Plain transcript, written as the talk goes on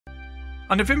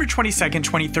On November 22,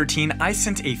 2013, I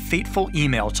sent a fateful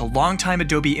email to longtime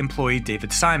Adobe employee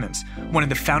David Simons, one of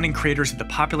the founding creators of the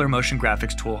popular motion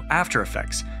graphics tool After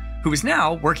Effects, who is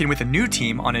now working with a new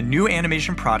team on a new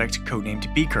animation product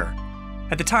codenamed Beaker.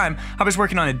 At the time, I was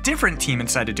working on a different team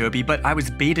inside Adobe, but I was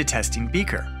beta testing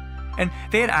Beaker. And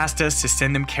they had asked us to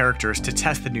send them characters to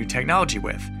test the new technology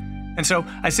with. And so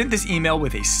I sent this email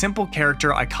with a simple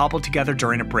character I cobbled together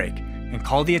during a break and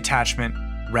called the attachment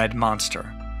Red Monster.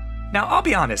 Now, I'll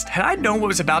be honest, had I known what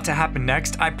was about to happen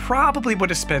next, I probably would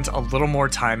have spent a little more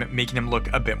time making him look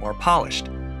a bit more polished.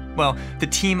 Well, the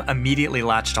team immediately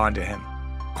latched onto him.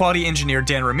 Quality engineer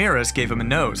Dan Ramirez gave him a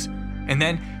nose, and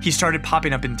then he started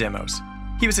popping up in demos.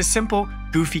 He was a simple,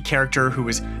 goofy character who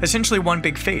was essentially one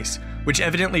big face, which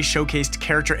evidently showcased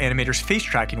Character Animator's face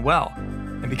tracking well.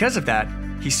 And because of that,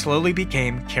 he slowly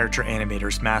became Character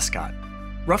Animator's mascot.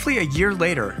 Roughly a year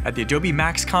later, at the Adobe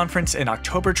Max conference in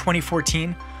October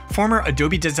 2014, former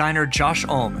Adobe designer Josh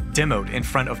Ulm demoed in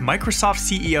front of Microsoft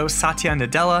CEO Satya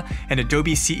Nadella and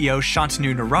Adobe CEO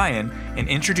Shantanu Narayan and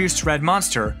introduced Red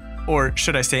Monster, or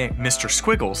should I say Mr.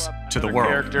 Squiggles, to the world.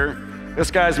 Character. This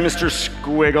guy's Mr.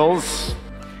 Squiggles.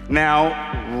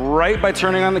 Now, right by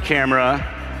turning on the camera,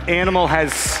 Animal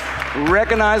has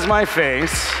recognized my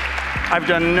face. I've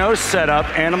done no setup.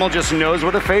 Animal just knows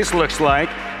what a face looks like,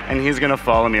 and he's gonna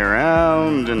follow me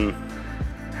around and...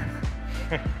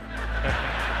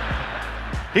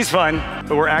 He's fun,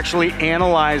 but we're actually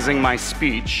analyzing my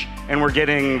speech, and we're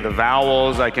getting the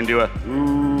vowels. I can do a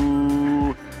ooh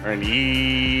or an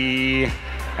ee,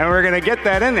 and we're gonna get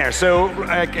that in there. So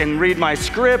I can read my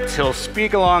script, he'll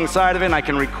speak alongside of it, and I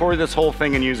can record this whole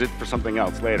thing and use it for something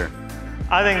else later.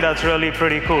 I think that's really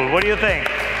pretty cool. What do you think?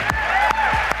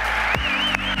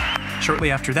 Shortly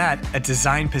after that, a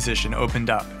design position opened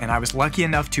up, and I was lucky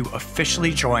enough to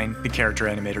officially join the Character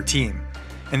Animator team.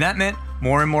 And that meant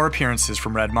more and more appearances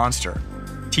from Red Monster.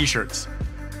 T-shirts,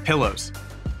 pillows,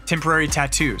 temporary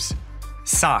tattoos,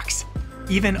 socks,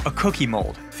 even a cookie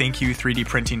mold. Thank you 3D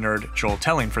printing nerd Joel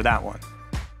Telling for that one.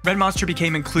 Red Monster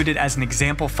became included as an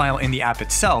example file in the app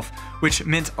itself, which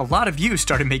meant a lot of you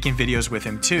started making videos with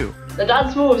him too. The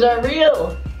dance moves are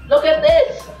real! Look at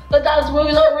this! The dance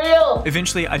moves are real!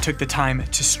 Eventually, I took the time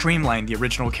to streamline the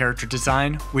original character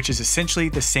design, which is essentially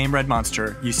the same Red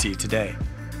Monster you see today.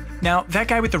 Now, that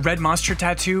guy with the Red Monster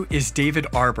tattoo is David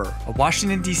Arbor, a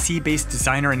Washington, D.C. based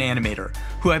designer and animator,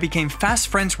 who I became fast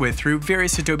friends with through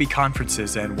various Adobe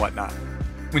conferences and whatnot.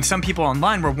 When some people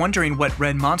online were wondering what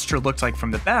Red Monster looked like from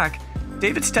the back,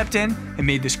 David stepped in and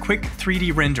made this quick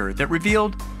 3D render that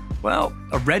revealed, well,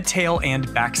 a red tail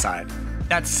and backside.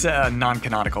 That's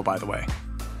non-canonical, by the way.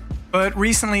 But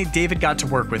recently, David got to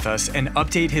work with us and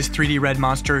update his 3D Red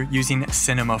Monster using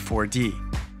Cinema 4D.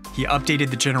 He updated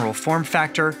the general form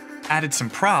factor, added some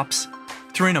props,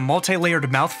 threw in a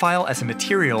multi-layered mouth file as a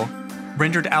material,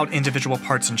 rendered out individual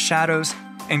parts and shadows,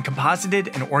 and composited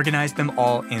and organized them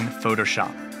all in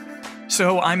Photoshop.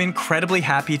 So I'm incredibly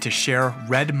happy to share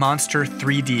Red Monster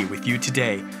 3D with you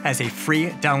today as a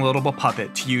free downloadable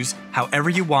puppet to use however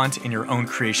you want in your own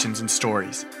creations and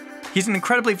stories. He's an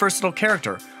incredibly versatile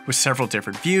character with several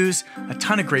different views, a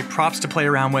ton of great props to play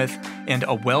around with, and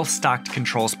a well-stocked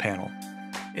controls panel.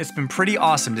 It's been pretty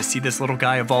awesome to see this little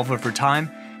guy evolve over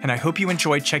time, and I hope you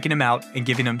enjoyed checking him out and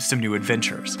giving him some new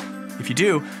adventures. If you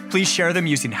do, please share them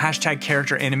using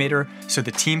 #CharacterAnimator so the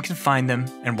team can find them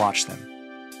and watch them.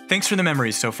 Thanks for the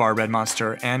memories so far, Red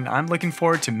Monster, and I'm looking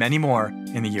forward to many more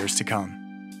in the years to come.